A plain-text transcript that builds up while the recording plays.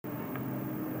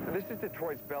This is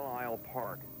Detroit's Belle Isle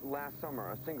Park. Last summer,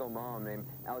 a single mom named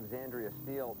Alexandria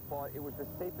Steele thought it was the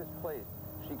safest place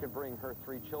she could bring her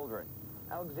 3 children.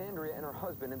 Alexandria and her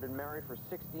husband had been married for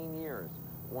 16 years.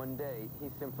 One day, he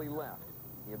simply left.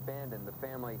 He abandoned the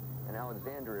family, and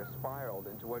Alexandria spiraled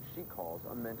into what she calls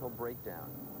a mental breakdown.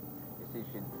 You see,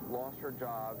 she'd lost her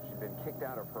job, she'd been kicked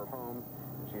out of her home,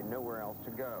 and she had nowhere else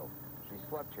to go. She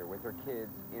slept here with her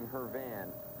kids in her van.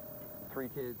 3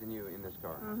 kids and you in this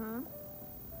car. Mm-hmm.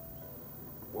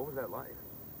 What was that like?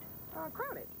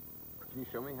 Crowded. Can you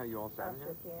show me how you all sat in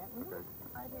here? I sure can. Mm-hmm. Okay.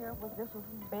 Right here, this was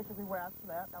basically where I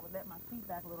slept. I would let my seat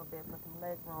back a little bit for some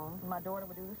leg room. My daughter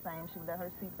would do the same. She would let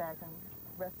her seat back and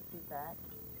rest the seat back.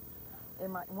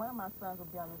 And one of my sons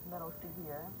would be on this metal seat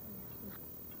here.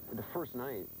 The first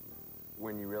night,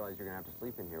 when you realized you're going to have to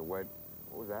sleep in here, what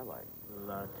was that like? A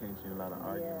lot of tension, a lot of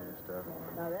arguing and stuff.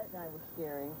 Yeah. No, that night was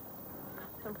scary.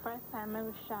 The first time it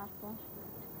was shocking.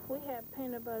 We had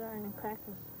peanut butter and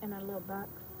crackers in a little box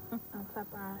on top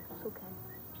of our suitcase.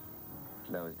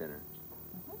 That was dinner.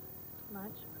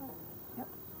 Lunch. Yep.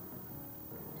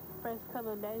 First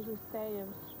couple of days we stayed, it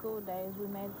was school days. We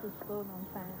made it to school on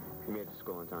time. You made it to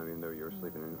school on time even though you were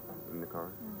sleeping in the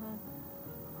car?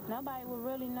 Nobody would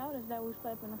really notice that we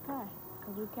slept in the car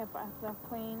because we kept ourselves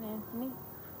clean and neat.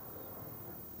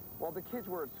 While the kids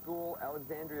were at school,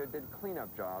 Alexandria did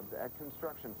cleanup jobs at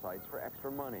construction sites for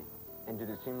extra money. And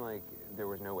did it seem like there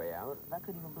was no way out? I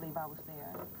couldn't even believe I was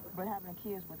there. But having the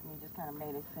kids with me just kind of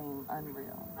made it seem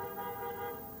unreal.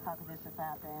 How could this have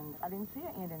happened? I didn't see an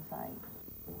end in sight.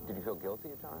 Did you feel guilty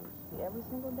at times? Every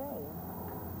single day.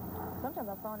 Sometimes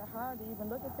I found it hard to even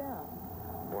look at them.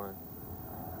 Why?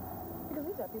 Because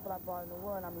these are people I brought in the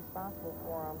world, and I'm responsible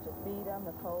for them, to feed them,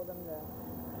 to clothe them,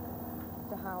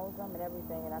 to house them and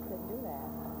everything, and I couldn't do that.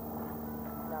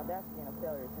 Now that's being a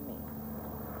failure to me.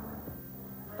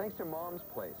 Thanks to Mom's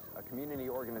Place, a community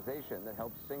organization that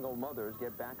helps single mothers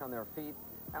get back on their feet,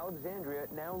 Alexandria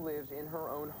now lives in her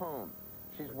own home.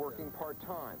 She's working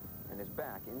part-time and is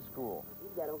back in school.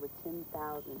 We've got over 10,000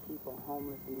 people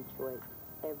homeless in Detroit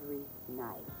every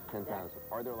night. 10,000.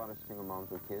 Are there a lot of single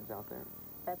moms with kids out there?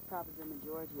 That's probably the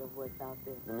majority of what's out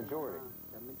there. The majority?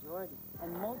 The majority.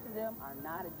 And most of them are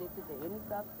not addicted to any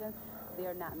substance.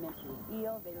 They're not mentally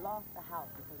ill. They lost the house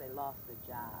because they lost the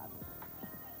job.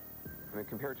 I mean,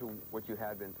 compared to what you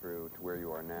had been through to where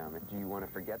you are now, I mean, do you want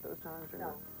to forget those times or No,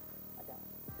 not? I don't.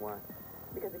 Why?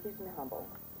 Because it keeps me humble.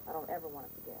 I don't ever want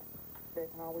to forget.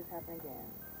 It can always happen again.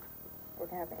 Or it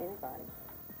can happen to anybody.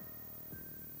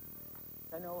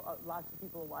 I know lots of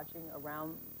people watching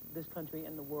around this country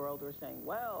and the world are saying,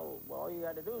 well, all you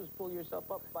got to do is pull yourself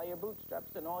up by your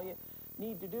bootstraps and all you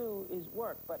need to do is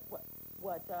work. But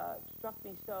what struck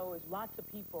me so is lots of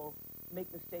people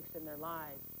make mistakes in their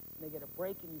lives. They get a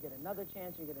break and you get another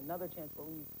chance, and you get another chance. But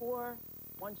when you pour,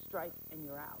 one strike and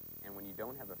you're out. And when you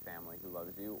don't have a family who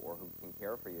loves you or who can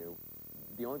care for you,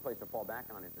 the only place to fall back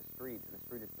on is the street, and the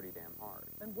street is pretty damn hard.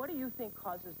 And what do you think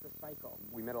causes the cycle?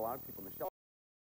 We met a lot of people, Michelle.